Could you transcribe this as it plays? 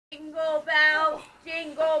Jingle bells,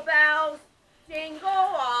 jingle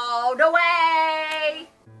all the way.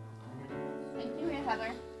 Thank you,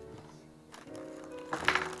 Heather.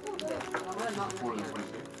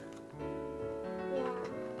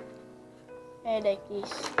 Hey, Nikki.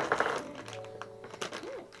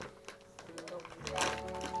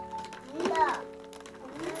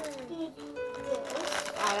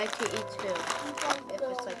 I like to eat too, if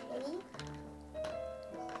it's like this.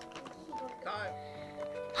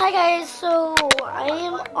 Hi guys, so I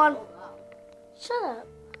am on, shut up.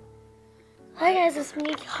 Hi guys, it's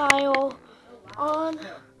me, Kyle, on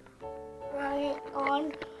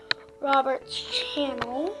Robert's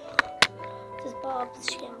channel. This is Bob's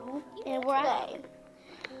channel, and we're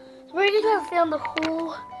gonna film the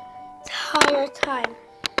whole entire time.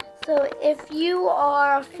 So if you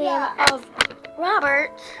are a fan of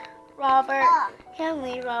Robert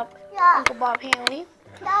Hanley, Uncle Bob Hanley,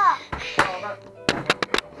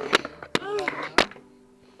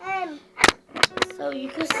 so you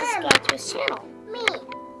can subscribe to his channel.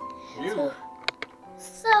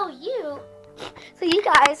 So you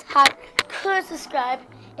guys could subscribe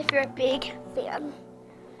if you're a big fan.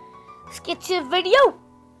 Let's get to the video.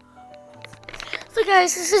 So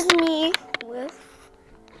guys, this is me with.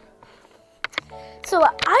 So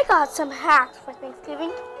I got some hacks for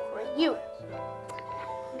Thanksgiving for you.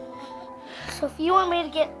 So if you want me to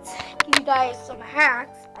give you guys some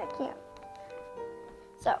hacks, I can.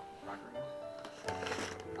 So.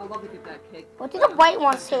 I'd love to get that cake. What do the white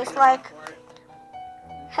ones taste like?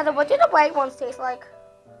 Heather, what do the white ones taste like?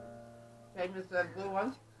 Same as the blue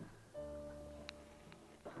ones.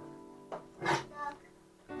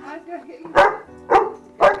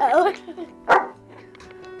 Oh.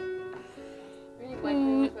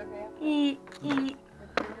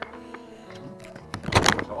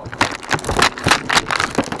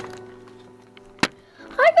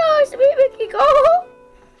 Hi guys, me Mickey, go.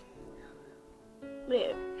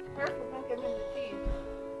 Wait. Careful, don't give him the cheese.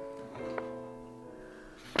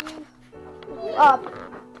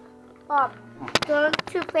 Bob, do you want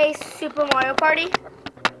to play Super Mario Party?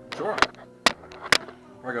 Sure.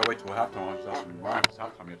 We're gonna wait till halftime. It's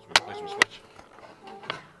halftime. You have to play some Switch.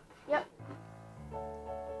 Yep.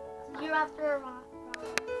 You're after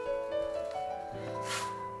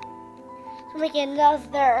So we get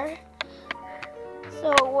another. So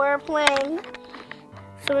we're playing.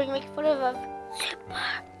 So we're gonna make fun of a Super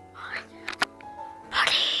Mario Party.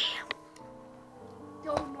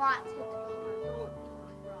 Don't want to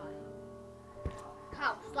try.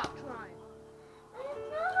 Kyle, stop trying. I'm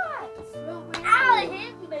not. Ow, it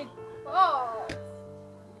hit me. Oh.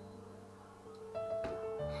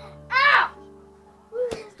 Ow!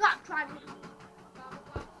 Stop trying.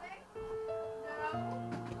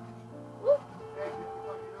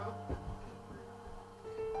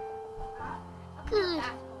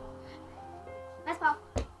 Nice ball.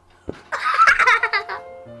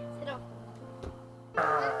 Sit down.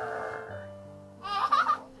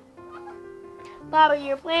 Bobby,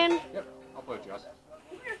 you're playing? Yep, I'll play with Jess.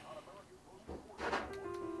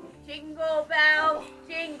 Jingle bells,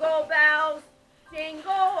 jingle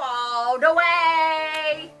all the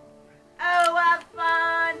way. Oh, what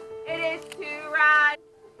fun it is to ride.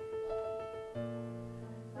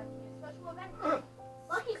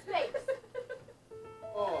 Lucky space.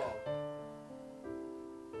 Oh.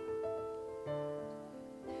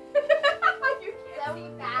 You can't. So we No,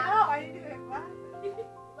 found I need to get glasses.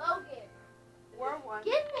 Logan. Wear one.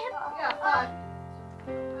 Give him. Yeah, fun.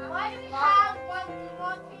 Why do we have one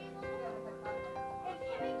table? And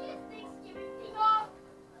can we get Thanksgiving thing off?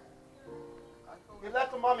 Give that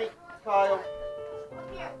to mommy, Kyle. Up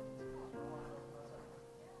here.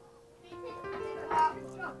 Can we take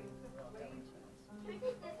this off? Can we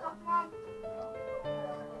take this off, Mom?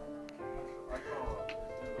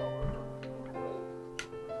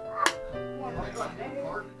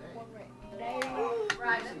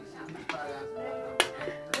 Right.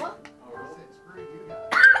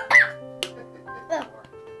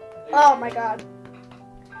 Oh my god.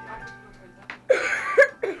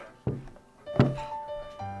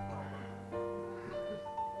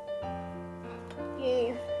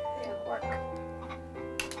 Yeah. Work.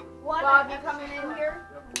 What? Bob, you coming in here?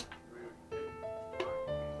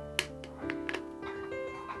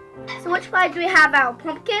 So which side do we have out?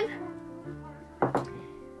 Pumpkin?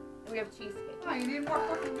 We have cheesecake. Oh, you need more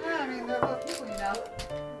fucking men. I mean, they're both equally now.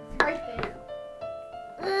 Right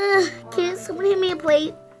there. Can somebody hand me a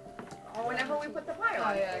plate? Or whenever we put the pie Oh,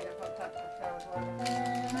 on. yeah, I got fucked up for sure with one.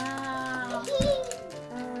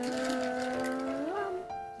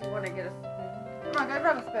 You want to get a spoon? Come on, go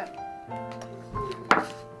grab a spoon.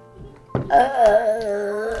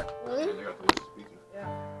 Really? They got delicious pizza.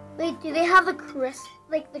 Wait, do they have the crisp,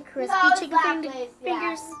 like the crispy No, it's chicken that fingers? place,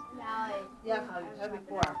 yeah. No, Yeah, how you said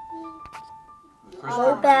before. The Low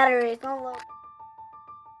crispy- batteries, not low.